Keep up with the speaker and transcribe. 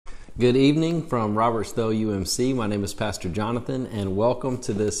Good evening from Robertsdale UMC. My name is Pastor Jonathan, and welcome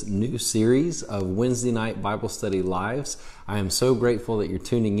to this new series of Wednesday night Bible study lives. I am so grateful that you're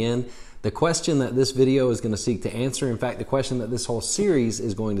tuning in. The question that this video is going to seek to answer, in fact, the question that this whole series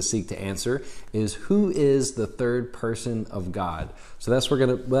is going to seek to answer is, who is the third person of God? So that's what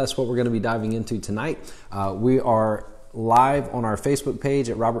we're going to be diving into tonight. We are live on our Facebook page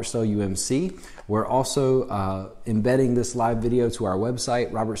at Robertsdale UMC. We're also embedding this live video to our website,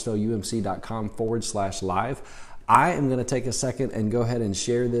 robertsdaleumc.com/live. I am going to take a second and go ahead and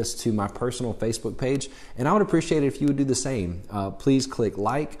share this to my personal Facebook page, and I would appreciate it if you would do the same. Please click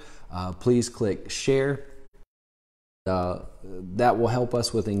like, please click share. That will help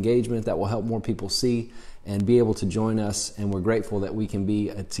us with engagement. That will help more people see and be able to join us, and we're grateful that we can be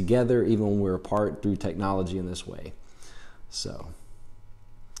together even when we're apart through technology in this way. So,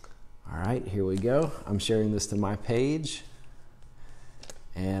 all right, here we go. I'm sharing this to my page,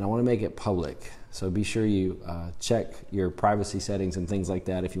 and I want to make it public. So be sure you check your privacy settings and things like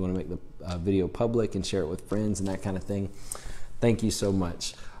that if you want to make the video public and share it with friends and that kind of thing. Thank you so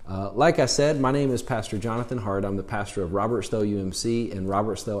much. Like I said, my name is Pastor Jonathan Hart. I'm the pastor of Robertsdale UMC in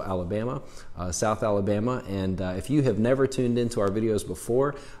Robertsdale, Alabama, South Alabama. And if you have never tuned into our videos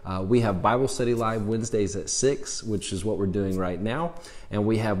before, we have Bible Study Live Wednesdays at 6, which is what we're doing right now. And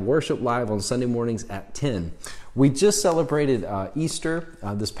we have Worship Live on Sunday mornings at 10. We just celebrated Easter.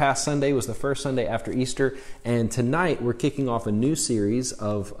 This past Sunday was the first Sunday after Easter. And tonight we're kicking off a new series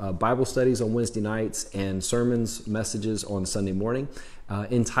of Bible studies on Wednesday nights and sermons, messages on Sunday morning.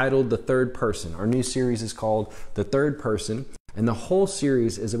 Entitled The Third Person. Our new series is called The Third Person, and the whole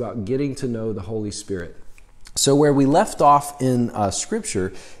series is about getting to know the Holy Spirit. So where we left off in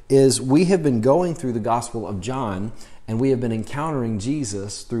Scripture is we have been going through the Gospel of John, and we have been encountering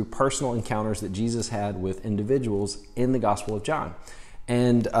Jesus through personal encounters that Jesus had with individuals in the Gospel of John.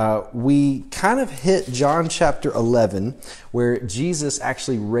 And we kind of hit John chapter 11, where Jesus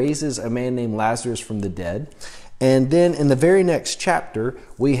actually raises a man named Lazarus from the dead. And then in the very next chapter,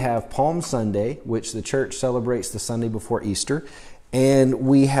 we have Palm Sunday, which the church celebrates the Sunday before Easter. And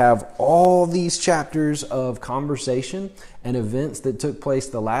we have all these chapters of conversation and events that took place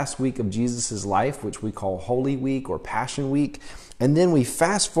the last week of Jesus' life, which we call Holy Week or Passion Week. And then we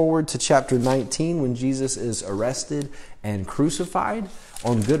fast forward to chapter 19 when Jesus is arrested and crucified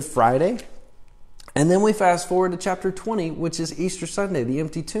on Good Friday. And then we fast forward to chapter 20, which is Easter Sunday, the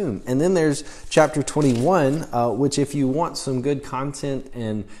empty tomb. And then there's chapter 21, which if you want some good content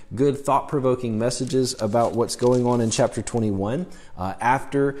and good thought-provoking messages about what's going on in chapter 21,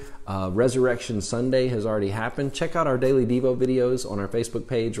 after Resurrection Sunday has already happened, check out our Daily Devo videos on our Facebook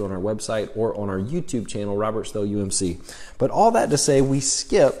page or on our website or on our YouTube channel, Robertsdale UMC. But all that to say, we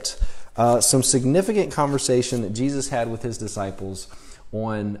skipped some significant conversation that Jesus had with his disciples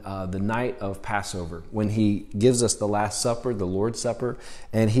on the night of Passover, when he gives us the Last Supper, the Lord's Supper,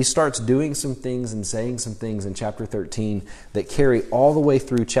 and he starts doing some things and saying some things in chapter 13 that carry all the way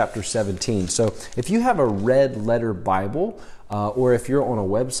through chapter 17. So if you have a red letter Bible, or if you're on a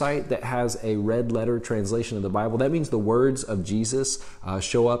website that has a red letter translation of the Bible, that means the words of Jesus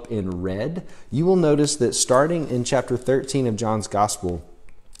show up in red. You will notice that starting in chapter 13 of John's Gospel,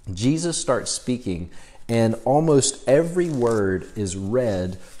 Jesus starts speaking, and almost every word is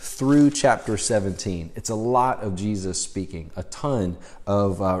read through chapter 17. It's a lot of Jesus speaking, a ton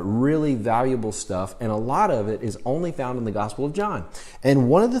of really valuable stuff, and a lot of it is only found in the Gospel of John. And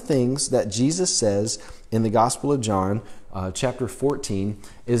one of the things that Jesus says in the Gospel of John, chapter 14,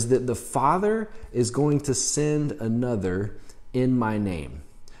 is that the Father is going to send another in my name.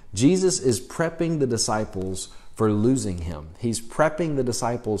 Jesus is prepping the disciples for losing him. He's prepping the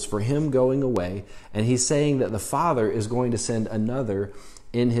disciples for him going away, and he's saying that the Father is going to send another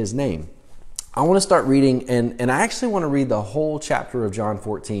in his name. I want to start reading, and I actually want to read the whole chapter of John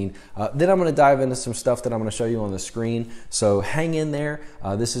 14. Then I'm going to dive into some stuff that I'm going to show you on the screen. So hang in there.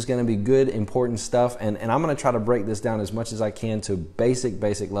 This is going to be good, important stuff. And I'm going to try to break this down as much as I can to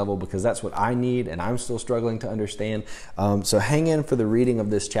basic level, because that's what I need and I'm still struggling to understand. So hang in for the reading of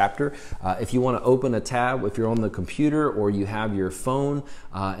this chapter. If you want to open a tab, if you're on the computer or you have your phone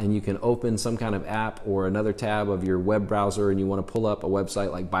and you can open some kind of app or another tab of your web browser and you want to pull up a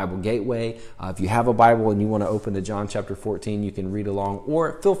website like Bible Gateway, if you have a Bible and you want to open to John chapter 14, you can read along,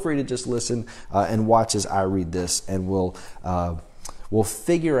 or feel free to just listen and watch as I read this, and we'll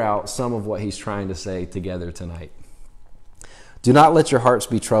figure out some of what he's trying to say together tonight. Do not let your hearts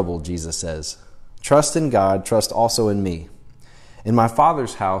be troubled, Jesus says. Trust in God, trust also in me. In my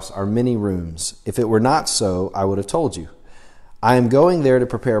Father's house are many rooms. If it were not so, I would have told you. I am going there to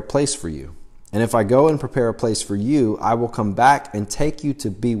prepare a place for you. And if I go and prepare a place for you, I will come back and take you to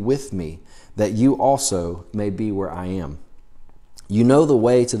be with me, that you also may be where I am. You know the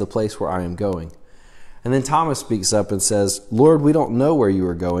way to the place where I am going." And then Thomas speaks up and says, "Lord, we don't know where you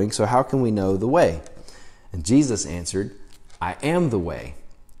are going, so how can we know the way?" And Jesus answered, "I am the way,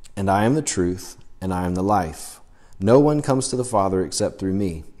 and I am the truth, and I am the life. No one comes to the Father except through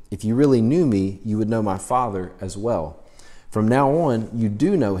me. If you really knew me, you would know my Father as well. From now on, you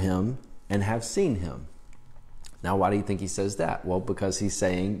do know him and have seen him." Now, why do you think he says that? Well, because he's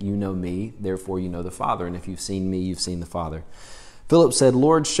saying, you know me, therefore you know the Father. And if you've seen me, you've seen the Father. Philip said,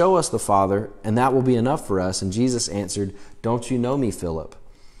 "Lord, show us the Father, and that will be enough for us." And Jesus answered, "Don't you know me, Philip?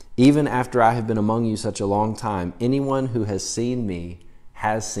 Even after I have been among you such a long time, anyone who has seen me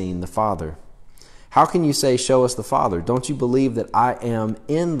has seen the Father. How can you say, 'Show us the Father'? Don't you believe that I am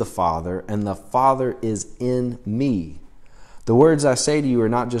in the Father, and the Father is in me? The words I say to you are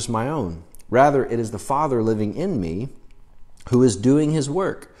not just my own. Rather, it is the Father living in me who is doing his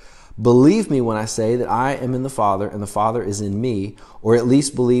work. Believe me when I say that I am in the Father and the Father is in me, or at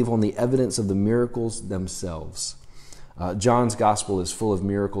least believe on the evidence of the miracles themselves." John's gospel is full of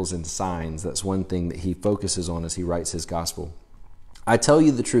miracles and signs. That's one thing that he focuses on as he writes his gospel. "I tell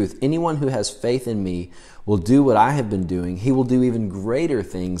you the truth, anyone who has faith in me will do what I have been doing. He will do even greater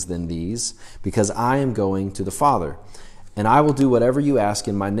things than these, because I am going to the Father. And I will do whatever you ask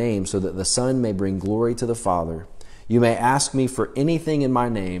in my name, so that the Son may bring glory to the Father. You may ask me for anything in my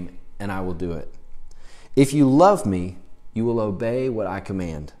name, and I will do it. If you love me, you will obey what I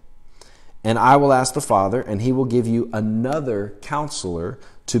command. And I will ask the Father, and he will give you another counselor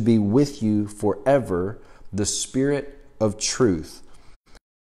to be with you forever, the Spirit of truth."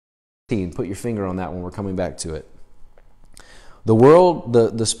 Put your finger on that one. We're coming back to it. The world,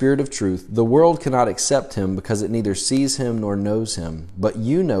 the Spirit of truth, the world cannot accept him because it neither sees him nor knows him. But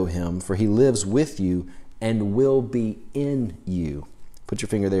you know him, for he lives with you and will be in you. Put your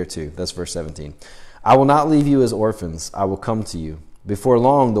finger there too. That's verse 17. "I will not leave you as orphans. I will come to you. Before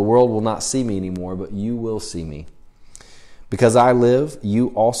long, the world will not see me anymore, but you will see me. Because I live, you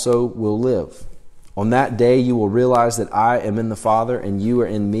also will live. On that day, you will realize that I am in the Father, and you are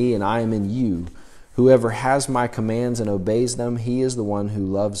in me, and I am in you. Whoever has my commands and obeys them, he is the one who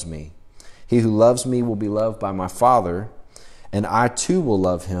loves me. He who loves me will be loved by my Father, and I too will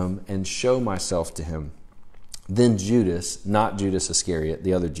love him and show myself to him." Then Judas, not Judas Iscariot,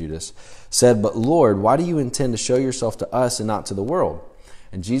 the other Judas, said, "But Lord, why do you intend to show yourself to us and not to the world?"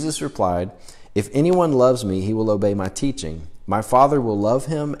 And Jesus replied, "If anyone loves me, he will obey my teaching. My Father will love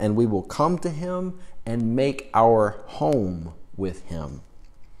him, and we will come to him and make our home with him.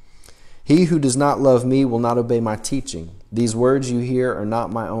 He who does not love me will not obey my teaching. These words you hear are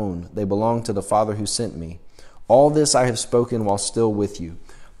not my own. They belong to the Father who sent me. All this I have spoken while still with you.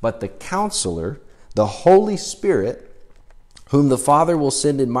 But the Counselor, the Holy Spirit, whom the Father will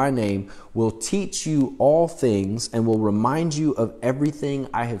send in my name, will teach you all things and will remind you of everything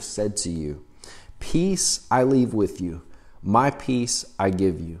I have said to you. Peace I leave with you. My peace I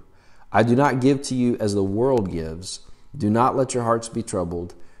give you. I do not give to you as the world gives. Do not let your hearts be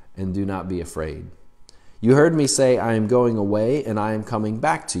troubled, and do not be afraid. You heard me say, I am going away, and I am coming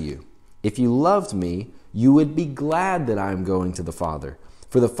back to you. If you loved me, you would be glad that I am going to the Father.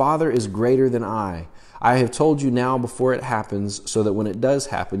 For the Father is greater than I. I have told you now before it happens, so that when it does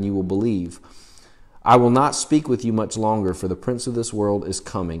happen, you will believe. I will not speak with you much longer, for the prince of this world is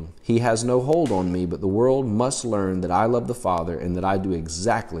coming. He has no hold on me, but the world must learn that I love the Father and that I do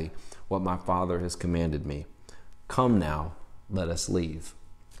exactly what my Father has commanded me. Come now, let us leave.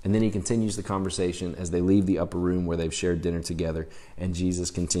 And then he continues the conversation as they leave the upper room where they've shared dinner together, and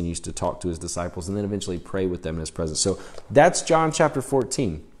Jesus continues to talk to his disciples and then eventually pray with them in his presence. So that's John chapter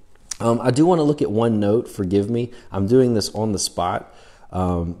 14. I do want to look at one note. Forgive me. I'm doing this on the spot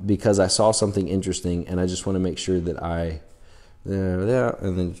because I saw something interesting, and I just want to make sure that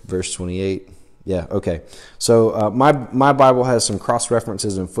and then verse 28. Yeah, okay. So my Bible has some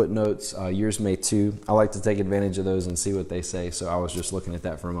cross-references and footnotes. Yours may too. I like to take advantage of those and see what they say, so I was just looking at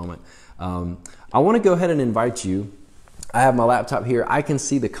that for a moment. I want to go ahead and invite you. I have my laptop here. I can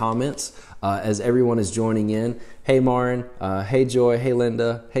see the comments as everyone is joining in. Hey, Marin. Hey, Joy. Hey,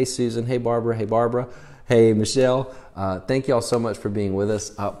 Linda. Hey, Susan. Hey, Barbara. Hey, Barbara. Hey, Michelle. Thank you all so much for being with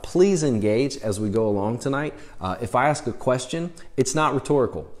us. Please engage as we go along tonight. If I ask a question, it's not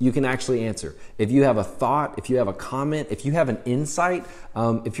rhetorical. You can actually answer. If you have a thought, if you have a comment, if you have an insight,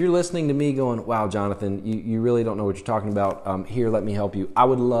 if you're listening to me going, wow, Jonathan, you really don't know what you're talking about. Here, let me help you. I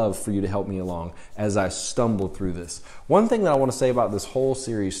would love for you to help me along as I stumble through this. One thing that I want to say about this whole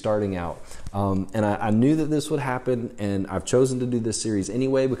series starting out, and I knew that this would happen, and I've chosen to do this series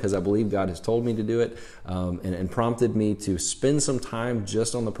anyway because I believe God has told me to do it and prompted me to spend some time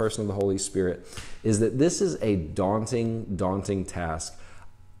just on the person of the Holy Spirit, is that this is a daunting task.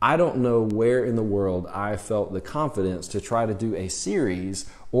 I don't know where in the world I felt the confidence to try to do a series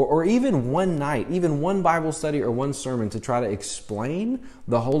or even one night, even one Bible study or one sermon to try to explain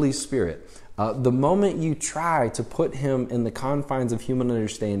the Holy Spirit. The moment you try to put him in the confines of human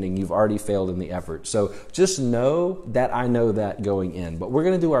understanding, you've already failed in the effort. So just know that I know that going in. But we're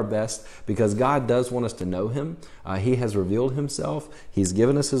going to do our best because God does want us to know him. He has revealed himself. He's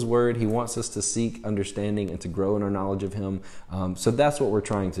given us his word. He wants us to seek understanding and to grow in our knowledge of him. So that's what we're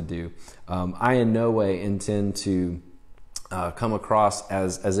trying to do. I in no way intend to come across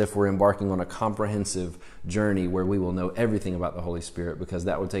as if we're embarking on a comprehensive journey where we will know everything about the Holy Spirit, because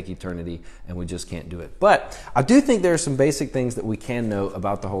that would take eternity and we just can't do it. But I do think there are some basic things that we can know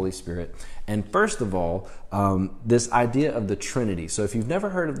about the Holy Spirit. And first of all, this idea of the Trinity. So if you've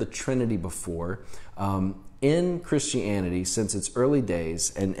never heard of the Trinity before, in Christianity, since its early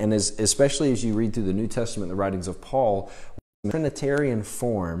days, and especially as you read through the New Testament, the writings of Paul, Trinitarian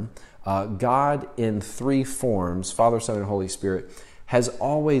form, God in three forms, Father, Son, and Holy Spirit, has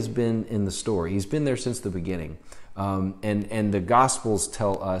always been in the story. He's been there since the beginning. And the Gospels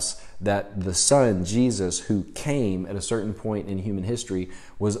tell us that the Son, Jesus, who came at a certain point in human history,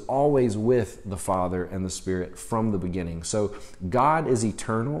 was always with the Father and the Spirit from the beginning. So God is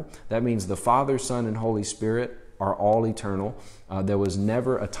eternal. That means the Father, Son, and Holy Spirit are all eternal. There was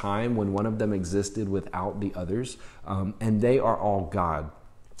never a time when one of them existed without the others, and they are all God.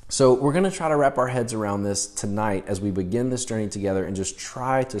 So we're going to try to wrap our heads around this tonight as we begin this journey together and just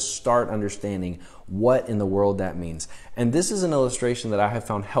try to start understanding what in the world that means. And this is an illustration that I have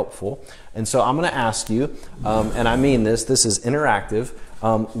found helpful. And so I'm going to ask you, and I mean this is interactive.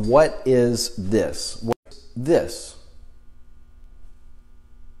 What is this? What's this?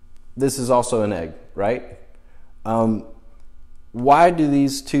 This is also an egg, right? Why do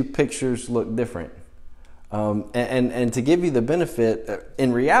these two pictures look different? And to give you the benefit,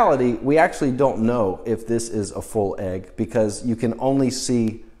 in reality, we actually don't know if this is a full egg because you can only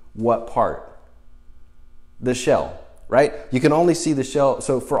see what part? The shell, right? You can only see the shell.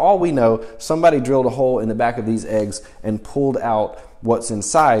 So for all we know, somebody drilled a hole in the back of these eggs and pulled out what's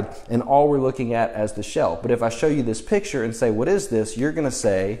inside, and all we're looking at as the shell. But if I show you this picture and say, what is this? You're going to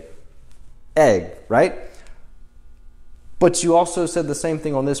say egg, right? But you also said the same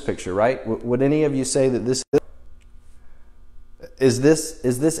thing on this picture, right? Would any of you say that this is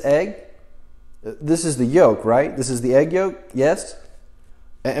this egg? This is the yolk, right? This is the egg yolk, yes?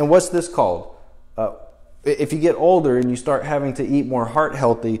 And what's this called? If you get older and you start having to eat more heart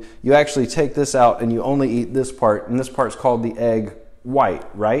healthy, you actually take this out and you only eat this part, and this part's called the egg white,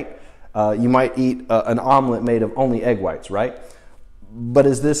 right? You might eat an omelet made of only egg whites, right? But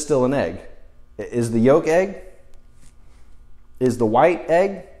is this still an egg? Is the yolk egg? Is the white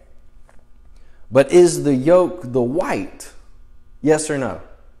egg? But is the yolk the white? Yes or no?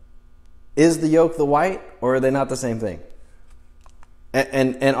 Is the yolk the white, or are they not the same thing?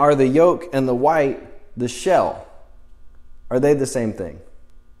 And are the yolk and the white the shell? Are they the same thing?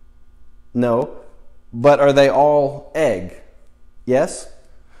 No. But are they all egg? Yes?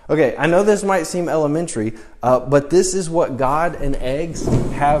 Okay, I know this might seem elementary, but this is what God and eggs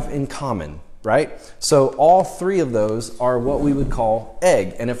have in common. Right? So all three of those are what we would call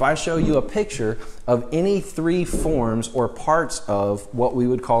egg. And if I show you a picture of any three forms or parts of what we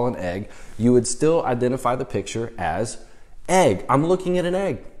would call an egg, you would still identify the picture as egg. I'm looking at an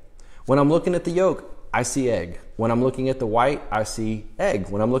egg. When I'm looking at the yolk, I see egg. When I'm looking at the white, I see egg.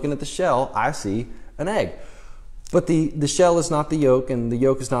 When I'm looking at the shell, I see an egg. But the shell is not the yolk, and the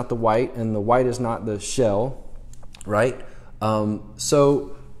yolk is not the white, and the white is not the shell, right?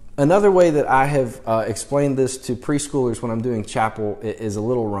 So another way that I have explained this to preschoolers when I'm doing chapel is a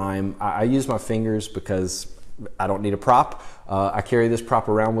little rhyme. I use my fingers because I don't need a prop. I carry this prop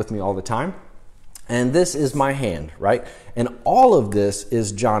around with me all the time. And this is my hand, right? And all of this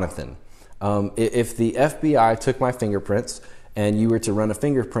is Jonathan. If the FBI took my fingerprints and you were to run a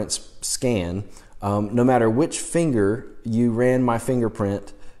fingerprint scan, no matter which finger you ran my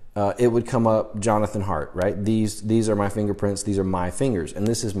fingerprint, it would come up Jonathan Hart, right? These are my fingerprints. These are my fingers, and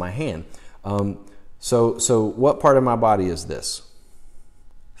this is my hand. So what part of my body is this?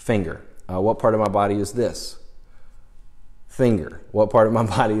 Finger. What part of my body is this? Finger. What part of my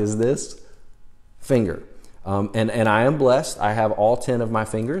body is this? Finger. And I am blessed. I have all 10 of my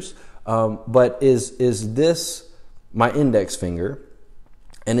fingers. But is this my index finger?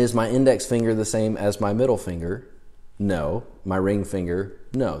 And is my index finger the same as my middle finger? No. My ring finger?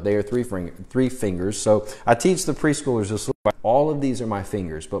 No. They are three fingers. So I teach the preschoolers this. All of these are my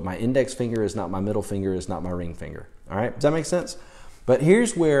fingers, but my index finger is not my middle finger, is not my ring finger. All right? Does that make sense? But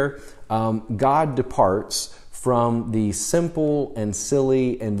here's where God departs from the simple and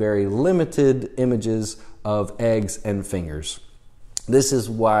silly and very limited images of eggs and fingers. This is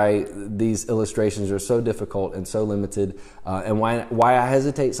why these illustrations are so difficult and so limited, and why I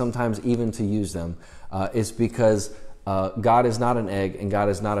hesitate sometimes even to use them. Is because God is not an egg and God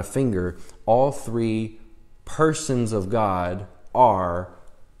is not a finger. All three persons of God are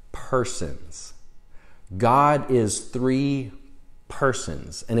persons. God is three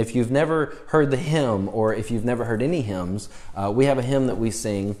persons. And if you've never heard the hymn, or if you've never heard any hymns, we have a hymn that we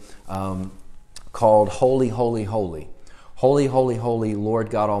sing called Holy, Holy, Holy. Holy, holy, holy, Lord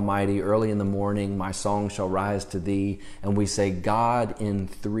God Almighty, early in the morning my song shall rise to thee. And we say, God in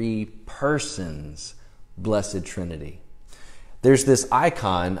three persons, blessed Trinity. There's this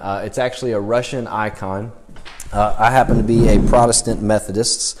icon. It's actually a Russian icon. I happen to be a Protestant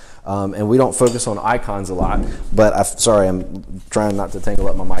Methodist, and we don't focus on icons a lot. But I'm trying not to tangle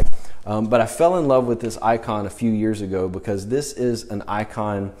up my mic. But I fell in love with this icon a few years ago because this is an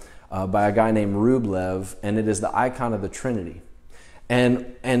icon by a guy named Rublev, and it is the icon of the Trinity.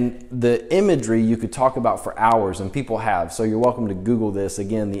 And the imagery you could talk about for hours, and people have. So you're welcome to Google this.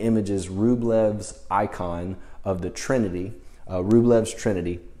 Again, the image is Rublev's icon of the Trinity, Rublev's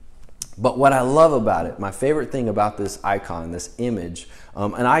Trinity. But what I love about it, my favorite thing about this icon, this image,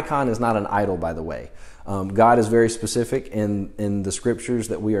 an icon is not an idol, by the way. God is very specific in the scriptures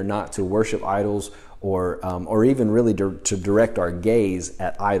that we are not to worship idols or even really to direct our gaze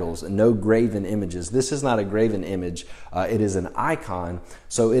at idols. And no graven images. This is not a graven image. It is an icon.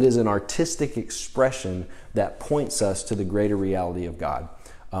 So it is an artistic expression that points us to the greater reality of God.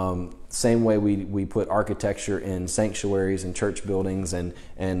 Same way we put architecture in sanctuaries and church buildings, and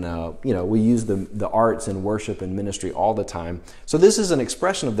we use the arts in worship and ministry all the time. So this is an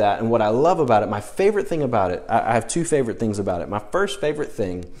expression of that. And what I love about it, my favorite thing about it, I have two favorite things about it. My first favorite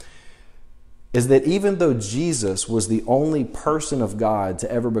thing is that even though Jesus was the only person of God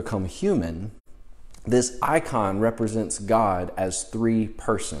to ever become human, this icon represents God as three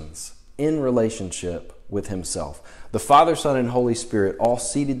persons in relationship with himself. The Father, Son, and Holy Spirit all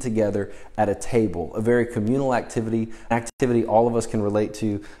seated together at a table, a very communal activity, an activity all of us can relate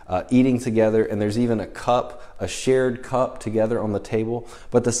to, eating together, and there's even a cup, a shared cup together on the table.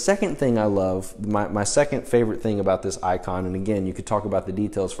 But the second thing I love, my second favorite thing about this icon, and again, you could talk about the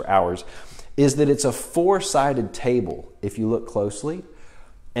details for hours, is that it's a four-sided table, if you look closely,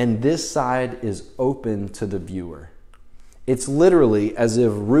 and this side is open to the viewer. It's literally as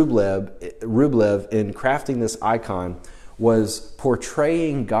if Rublev, in crafting this icon, was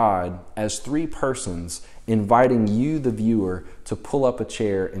portraying God as three persons, inviting you, the viewer, to pull up a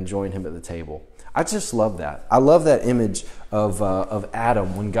chair and join him at the table. I just love that. I love that image of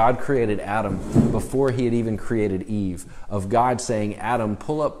Adam, when God created Adam before he had even created Eve, of God saying, Adam,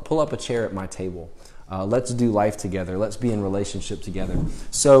 pull up a chair at my table. Let's do life together. Let's be in relationship together.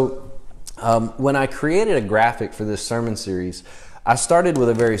 So when I created a graphic for this sermon series, I started with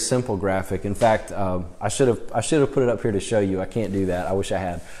a very simple graphic. In fact, I should have put it up here to show you. I can't do that. I wish I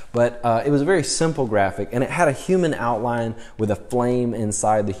had. But it was a very simple graphic, and it had a human outline with a flame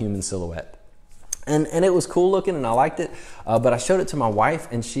inside the human silhouette. And it was cool looking, and I liked it. But I showed it to my wife,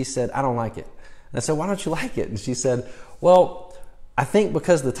 and she said, I don't like it. And I said, why don't you like it? And she said, well, I think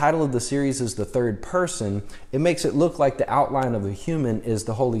because the title of the series is the third person, it makes it look like the outline of a human is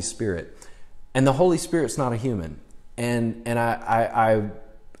the Holy Spirit. And the Holy Spirit's not a human. And I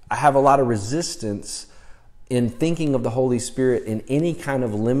have a lot of resistance in thinking of the Holy Spirit in any kind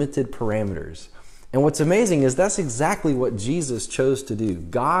of limited parameters. And what's amazing is that's exactly what Jesus chose to do.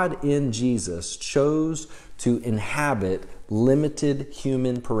 God in Jesus chose to inhabit limited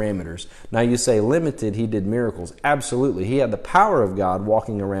human parameters. Now you say limited, he did miracles. Absolutely. He had the power of God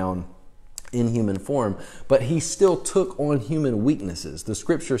walking around in human form, but he still took on human weaknesses. The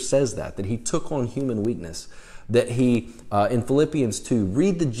scripture says that he took on human weakness. That he, in Philippians 2,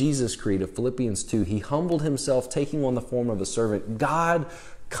 read the Jesus Creed of Philippians 2, he humbled himself, taking on the form of a servant. God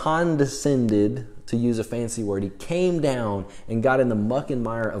condescended, to use a fancy word. He came down and got in the muck and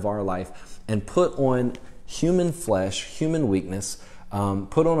mire of our life and put on human flesh, human weakness,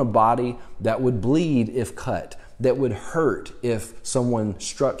 put on a body that would bleed if cut, that would hurt if someone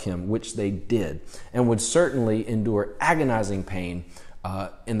struck him, which they did, and would certainly endure agonizing pain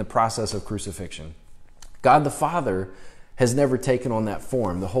in the process of crucifixion. God the Father has never taken on that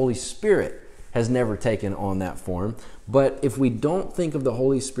form. The Holy Spirit has never taken on that form. But if we don't think of the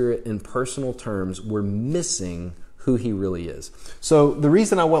Holy Spirit in personal terms, we're missing who he really is. So the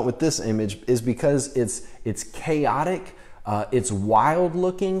reason I went with this image is because it's chaotic. It's wild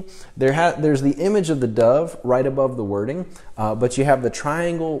looking. There's the image of the dove right above the wording, but you have the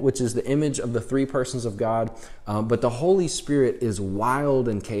triangle, which is the image of the three persons of God. But the Holy Spirit is wild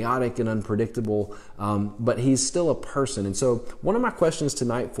and chaotic and unpredictable, but he's still a person. And so one of my questions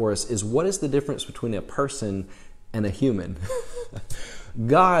tonight for us is, what is the difference between a person and a human?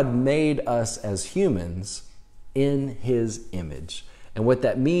 God made us as humans in his image. And what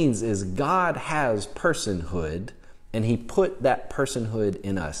that means is God has personhood, and he put that personhood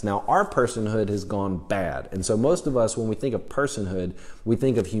in us. Now, our personhood has gone bad. And so most of us, when we think of personhood, we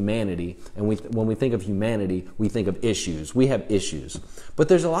think of humanity. And when we think of humanity, we think of issues. We have issues. But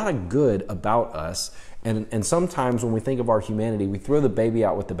there's a lot of good about us. And sometimes when we think of our humanity, we throw the baby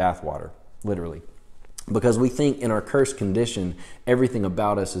out with the bathwater, literally. Because we think in our cursed condition, everything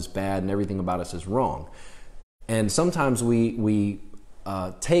about us is bad and everything about us is wrong. And sometimes we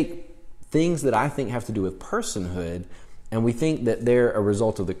take things that I think have to do with personhood, and we think that they're a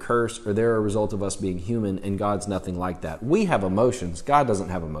result of the curse or they're a result of us being human, and God's nothing like that. We have emotions. God doesn't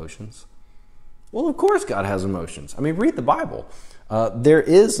have emotions. Well, of course God has emotions. I mean, read the Bible. There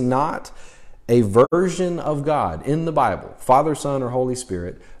is not a version of God in the Bible, Father, Son, or Holy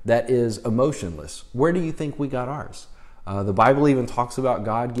Spirit, that is emotionless. Where do you think we got ours? The Bible even talks about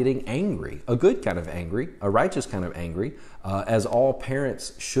God getting angry, a good kind of angry, a righteous kind of angry, as all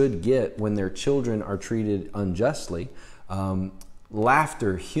parents should get when their children are treated unjustly.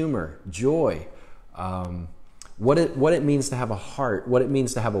 Laughter, humor, joy, what it means to have a heart, what it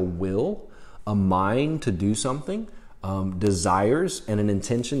means to have a will, a mind to do something, desires and an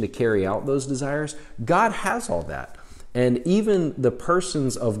intention to carry out those desires. God has all that. And even the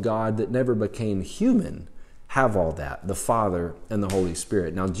persons of God that never became human have all that, the Father and the Holy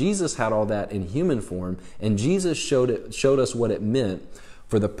Spirit. Now, Jesus had all that in human form, and Jesus showed us what it meant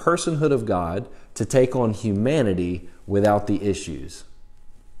for the personhood of God to take on humanity without the issues.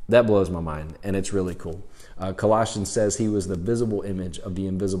 That blows my mind, and it's really cool. Colossians says he was the visible image of the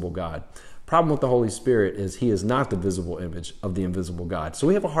invisible God. Problem with the Holy Spirit is he is not the visible image of the invisible God. So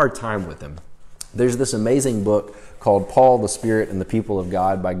we have a hard time with him. There's this amazing book called Paul, the Spirit, and the People of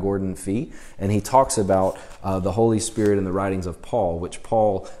God by Gordon Fee, and he talks about the Holy Spirit and the writings of Paul, which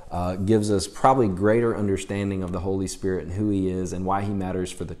Paul gives us probably greater understanding of the Holy Spirit and who he is and why he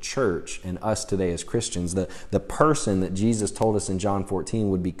matters for the church and us today as Christians. The person that Jesus told us in John 14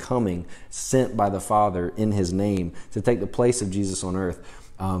 would be coming, sent by the Father in his name to take the place of Jesus on earth.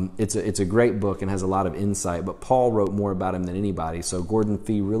 It's a great book and has a lot of insight, but Paul wrote more about him than anybody. So Gordon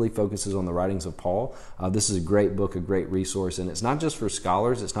Fee really focuses on the writings of Paul. This is a great book, a great resource, and it's not just for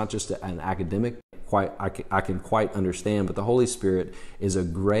scholars. It's not just an academic. I can quite understand, but the Holy Spirit is a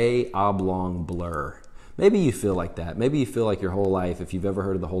gray oblong blur. Maybe you feel like that. Maybe you feel like your whole life, if you've ever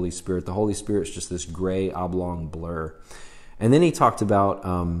heard of the Holy Spirit's just this gray oblong blur. And then he talked about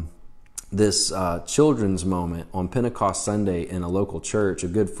this children's moment on Pentecost Sunday in a local church. A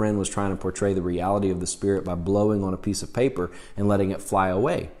good friend was trying to portray the reality of the Spirit by blowing on a piece of paper and letting it fly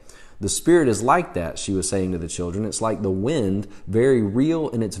away. The Spirit is like that, she was saying to the children. It's like the wind, very real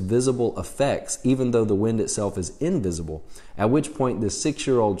in its visible effects, even though the wind itself is invisible. At which point this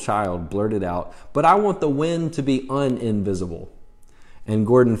 6-year-old child blurted out, "But I want the wind to be uninvisible." And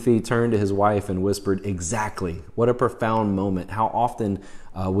Gordon Fee turned to his wife and whispered, "Exactly. What a profound moment. How often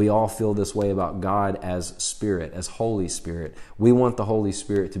we all feel this way about God as Spirit, as Holy Spirit. We want the Holy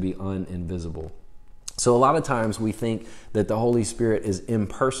Spirit to be uninvisible." So a lot of times we think that the Holy Spirit is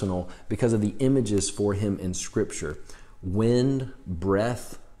impersonal because of the images for him in Scripture. Wind,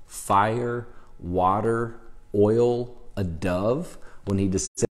 breath, fire, water, oil, a dove. When he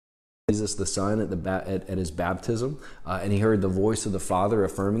descended Jesus the Son at his baptism, and he heard the voice of the Father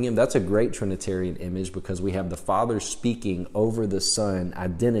affirming him. That's a great Trinitarian image because we have the Father speaking over the Son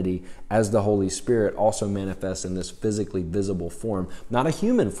identity as the Holy Spirit also manifests in this physically visible form, not a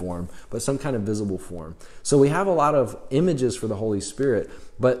human form, but some kind of visible form. So we have a lot of images for the Holy Spirit,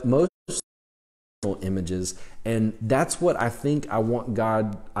 but most images, and that's what I think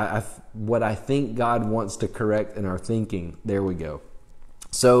what I think God wants to correct in our thinking. There we go.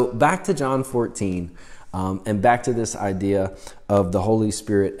 So back to John 14. And back to this idea of the Holy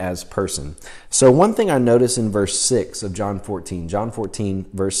Spirit as person. So one thing I notice in verse 6 of John 14,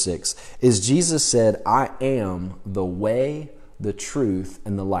 verse 6, is Jesus said, I am the way, the truth,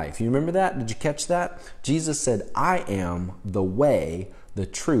 and the life. You remember that? Did you catch that? Jesus said, I am the way, the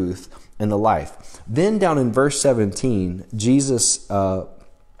truth, and the life. Then down in verse 17, Jesus,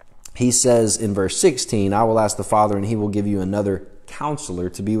 he says in verse 16, I will ask the Father and he will give you another counselor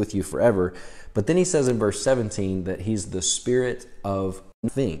to be with you forever. But then he says in verse 17 that he's the Spirit of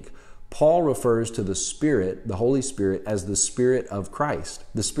think. Paul refers to the Spirit, the Holy Spirit, as the Spirit of Christ,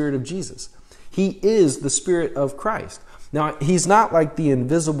 the Spirit of Jesus. He is the Spirit of Christ. Now, he's not like the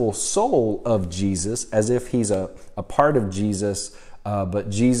invisible soul of Jesus, as if he's a part of Jesus, but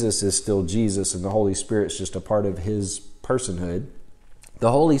Jesus is still Jesus and the Holy Spirit's just a part of his personhood.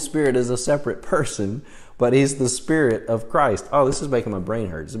 The Holy Spirit is a separate person, but he's the Spirit of Christ. Oh, this is making my brain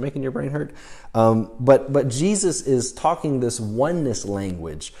hurt. Is it making your brain hurt? But Jesus is talking this oneness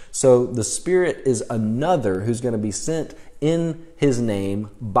language. So the Spirit is another who's going to be sent in his name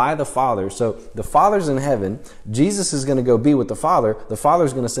by the Father. So the Father's in heaven. Jesus is going to go be with the Father. The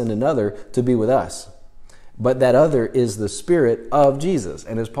Father's going to send another to be with us. But that other is the Spirit of Jesus.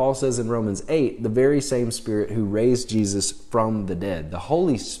 And as Paul says in Romans 8, the very same Spirit who raised Jesus from the dead. The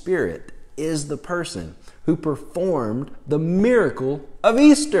Holy Spirit is the person who performed the miracle of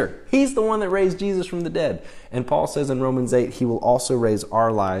Easter. He's the one that raised Jesus from the dead. And Paul says in Romans 8, he will also raise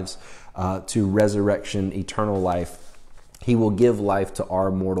our lives to resurrection, eternal life. He will give life to our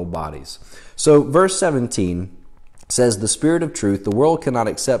mortal bodies. So verse 17 says, the Spirit of truth, the world cannot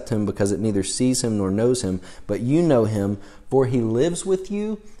accept him because it neither sees him nor knows him, but you know him, for he lives with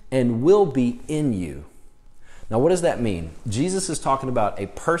you and will be in you. Now, what does that mean? Jesus is talking about a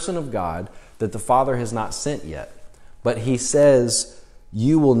person of God that the Father has not sent yet. But he says,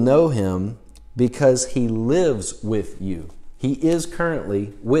 you will know him because he lives with you. He is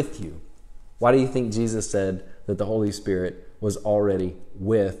currently with you. Why do you think Jesus said that the Holy Spirit was already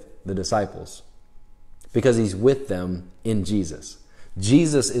with the disciples? Because he's with them in Jesus.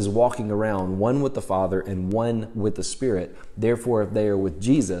 Jesus is walking around, one with the Father and one with the Spirit. Therefore, if they are with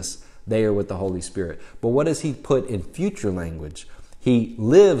Jesus, they are with the Holy Spirit. But what does he put in future language? He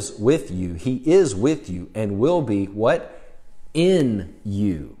lives with you. He is with you and will be what? In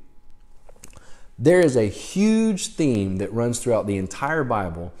you. There is a huge theme that runs throughout the entire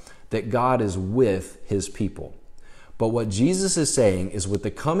Bible that God is with his people. But what Jesus is saying is with the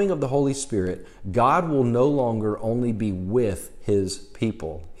coming of the Holy Spirit, God will no longer only be with his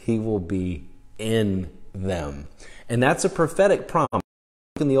people. He will be in them. And that's a prophetic promise.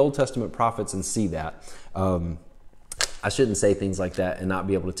 Look in the Old Testament prophets and see that. I shouldn't say things like that and not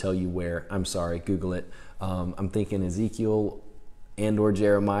be able to tell you where. I'm sorry, Google it. I'm thinking Ezekiel and or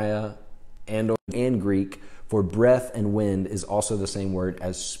Jeremiah and Greek for breath and wind is also the same word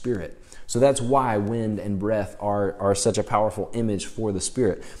as spirit. So that's why wind and breath are such a powerful image for the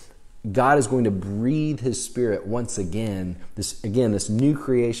Spirit. God is going to breathe his Spirit once again, this new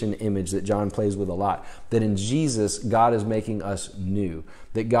creation image that John plays with a lot, that in Jesus, God is making us new,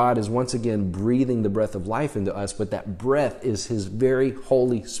 that God is once again breathing the breath of life into us, but that breath is his very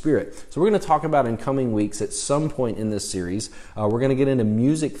Holy Spirit. So we're going to talk about in coming weeks at some point in this series, we're going to get into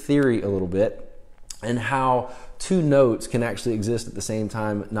music theory a little bit and how two notes can actually exist at the same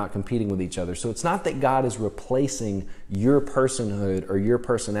time, not competing with each other. So it's not that God is replacing your personhood or your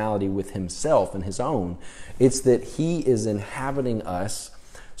personality with himself and his own. It's that he is inhabiting us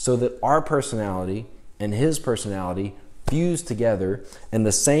so that our personality and his personality fuse together, and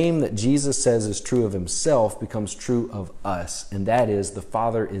the same that Jesus says is true of himself becomes true of us. And that is, the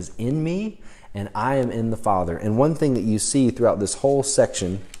Father is in me and I am in the Father. And one thing that you see throughout this whole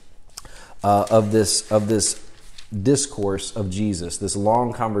section of this discourse of Jesus, this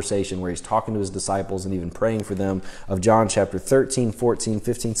long conversation where he's talking to his disciples and even praying for them, of John chapter 13, 14,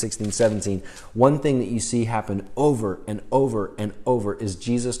 15, 16, 17, one thing that you see happen over and over and over is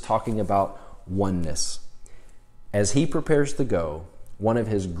Jesus talking about oneness. As he prepares to go, one of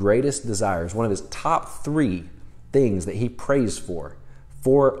his greatest desires, one of his top 3 things that he prays for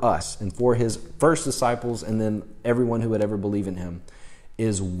us and for his first disciples and then everyone who would ever believe in him,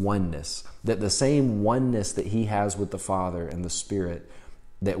 is oneness. That the same oneness that he has with the Father and the Spirit,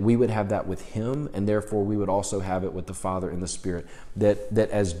 that we would have that with him, and therefore we would also have it with the Father and the Spirit. That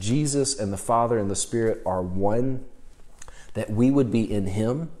as Jesus and the Father and the Spirit are one, that we would be in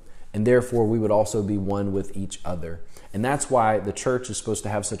him, and therefore we would also be one with each other. And that's why the church is supposed to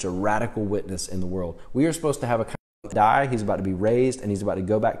have such a radical witness in the world. We are supposed to have a kind of die, he's about to be raised, and he's about to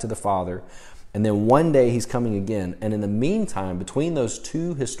go back to the Father. And then one day he's coming again. And in the meantime, between those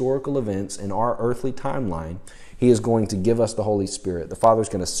two historical events in our earthly timeline, he is going to give us the Holy Spirit. The Father is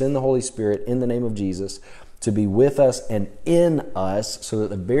going to send the Holy Spirit in the name of Jesus to be with us and in us so that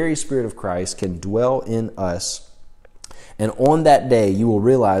the very Spirit of Christ can dwell in us. And on that day, you will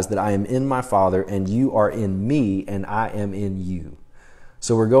realize that I am in my Father and you are in me and I am in you.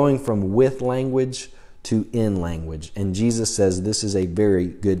 So we're going from with language to in language. And Jesus says this is a very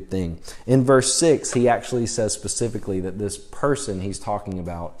good thing. In verse 6, he actually says specifically that this person he's talking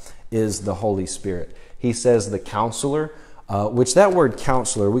about is the Holy Spirit. He says the counselor, which that word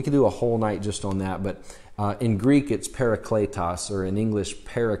counselor, we could do a whole night just on that, but in Greek it's parakletos, or in English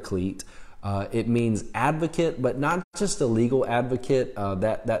paraclete. It means advocate, but not just a legal advocate.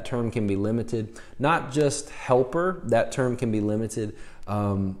 That term can be limited. Not just helper, that term can be limited.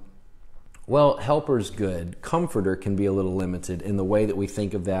 Well, helper's good. Comforter can be a little limited in the way that we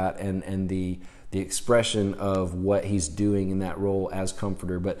think of that and the expression of what he's doing in that role as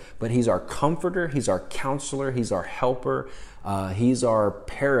comforter. But he's our comforter, he's our counselor, he's our helper, he's our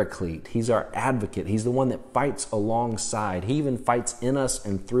paraclete, he's our advocate. He's the one that fights alongside. He even fights in us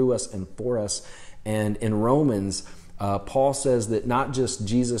and through us and for us. And in Romans, Paul says that not just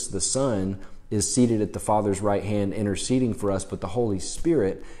Jesus the Son is seated at the Father's right hand interceding for us, but the Holy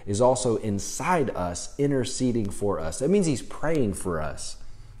Spirit is also inside us interceding for us. That means he's praying for us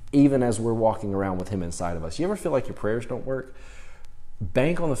even as we're walking around with him inside of us. You ever feel like your prayers don't work?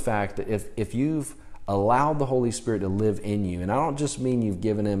 Bank on the fact that if you've allowed the Holy Spirit to live in you, and I don't just mean you've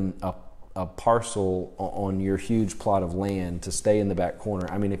given him a parcel on your huge plot of land to stay in the back corner.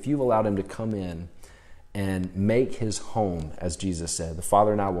 I mean, if you've allowed him to come in and make his home, as Jesus said, the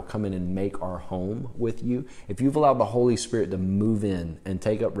Father and I will come in and make our home with you. If you've allowed the Holy Spirit to move in and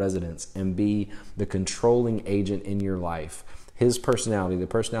take up residence and be the controlling agent in your life, his personality, the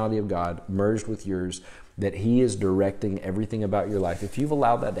personality of God merged with yours, that he is directing everything about your life. If you've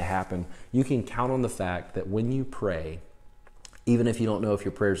allowed that to happen, you can count on the fact that when you pray, even if you don't know if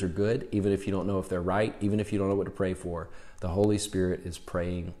your prayers are good, even if you don't know if they're right, even if you don't know what to pray for, the Holy Spirit is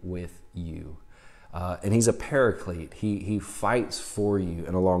praying with you. And he's a paraclete. He fights for you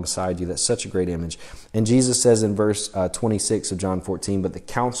and alongside you. That's such a great image. And Jesus says in verse 26 of John 14, but the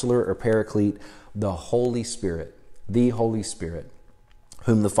counselor or paraclete, the Holy Spirit,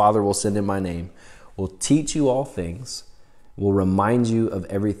 whom the Father will send in my name, will teach you all things, will remind you of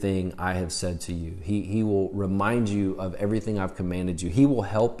everything I have said to you. He will remind you of everything I've commanded you. He will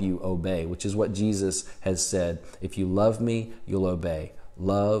help you obey, which is what Jesus has said. If you love me, you'll obey.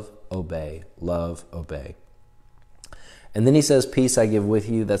 Love, obey, love, obey. And then he says, peace I give with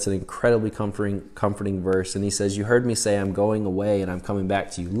you. That's an incredibly comforting verse. And he says, you heard me say I'm going away and I'm coming back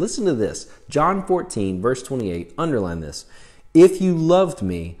to you. Listen to this. John 14, verse 28, underline this. If you loved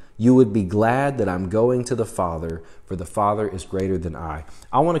me, you would be glad that I'm going to the Father, for the Father is greater than I.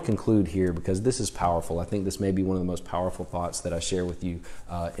 I want to conclude here because this is powerful. I think this may be one of the most powerful thoughts that I share with you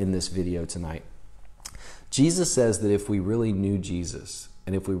in this video tonight. Jesus says that if we really knew Jesus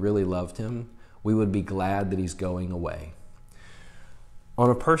and if we really loved him, we would be glad that he's going away. On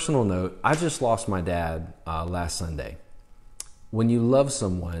a personal note, I just lost my dad last Sunday. When you love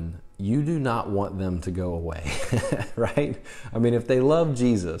someone, you do not want them to go away, right? I mean, if they love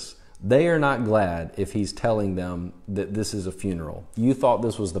Jesus, they are not glad if he's telling them that this is a funeral. You thought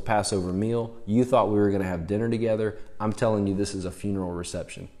this was the Passover meal. You thought we were going to have dinner together. I'm telling you this is a funeral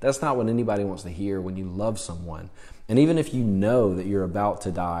reception. That's not what anybody wants to hear when you love someone. And even if you know that you're about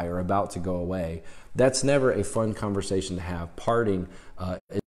to die or about to go away, that's never a fun conversation to have. Parting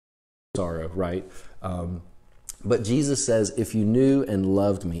is sorrow, right? But Jesus says, if you knew and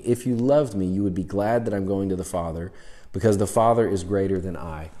loved me, if you loved me, you would be glad that I'm going to the Father because the Father is greater than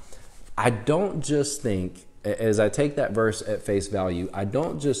I. I don't just think, as I take that verse at face value, I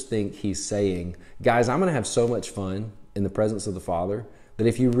don't just think he's saying, guys, I'm going to have so much fun in the presence of the Father that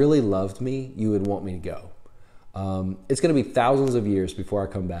if you really loved me, you would want me to go. It's going to be thousands of years before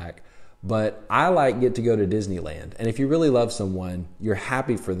I come back, but I get to go to Disneyland. And if you really love someone, you're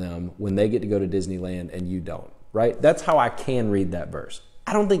happy for them when they get to go to Disneyland and you don't, right? That's how I can read that verse.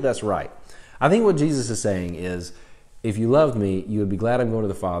 I don't think that's right. I think what Jesus is saying is, if you loved me, you would be glad I'm going to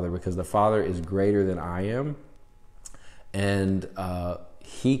the Father because the Father is greater than I am. And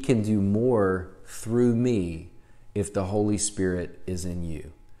he can do more through me if the Holy Spirit is in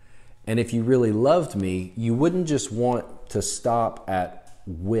you. And if you really loved me, you wouldn't just want to stop at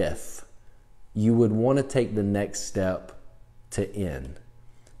with. You would want to take the next step to in.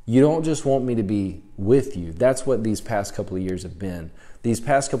 You don't just want me to be with you. That's what these past couple of years have been. These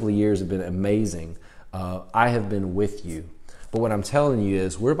past couple of years have been amazing. I have been with you. But what I'm telling you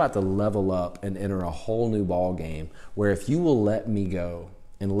is we're about to level up and enter a whole new ball game where if you will let me go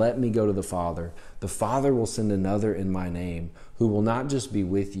and let me go to the Father will send another in my name who will not just be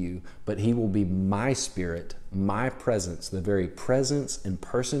with you, but he will be my spirit, my presence, the very presence and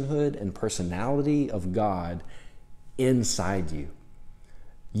personhood and personality of God inside you.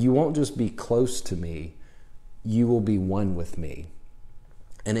 You won't just be close to me, you will be one with me.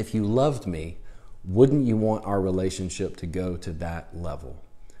 And if you loved me, wouldn't you want our relationship to go to that level?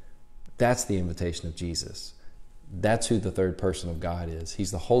 That's the invitation of Jesus. That's who the third person of God is.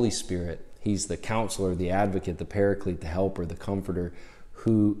 He's the Holy Spirit. He's the counselor, the advocate, the paraclete, the helper, the comforter,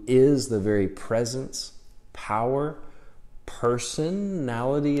 who is the very presence, power,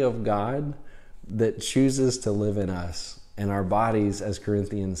 personality of God that chooses to live in us. And our bodies, as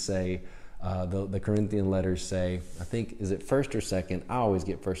Corinthians say, the Corinthian letters say, I think, is it 1st or 2nd? I always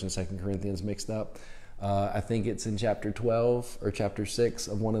get 1st and 2nd Corinthians mixed up. I think it's in chapter 12 or chapter 6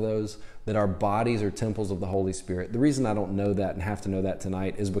 of one of those, that our bodies are temples of the Holy Spirit. The reason I don't know that and have to know that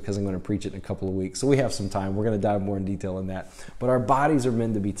tonight is because I'm going to preach it in a couple of weeks. So we have some time. We're going to dive more in detail in that. But our bodies are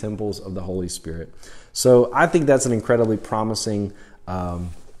meant to be temples of the Holy Spirit. So I think that's an incredibly promising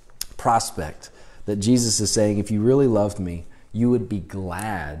prospect that Jesus is saying, if you really loved me, you would be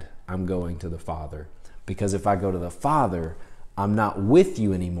glad I'm going to the Father. Because if I go to the Father, I'm not with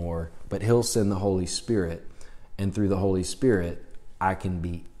you anymore, but he'll send the Holy Spirit. And through the Holy Spirit, I can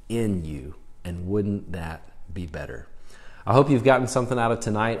be in you. And wouldn't that be better? I hope you've gotten something out of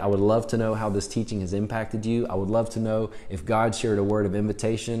tonight. I would love to know how this teaching has impacted you. I would love to know if God shared a word of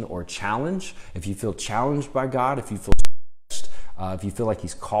invitation or challenge. If you feel challenged by God, if you feel like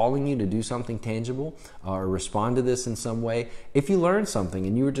he's calling you to do something tangible or respond to this in some way. If you learned something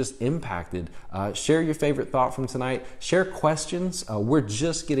and you were just impacted, share your favorite thought from tonight. Share questions. We're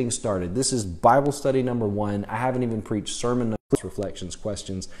just getting started. This is Bible study number 1. I haven't even preached sermon notes, reflections,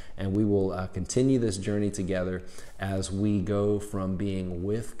 questions, and we will continue this journey together as we go from being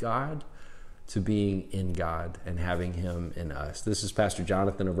with God to being in God and having him in us. This is Pastor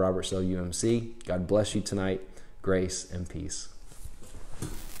Jonathan of Robertsdale UMC. God bless you tonight. Grace and peace.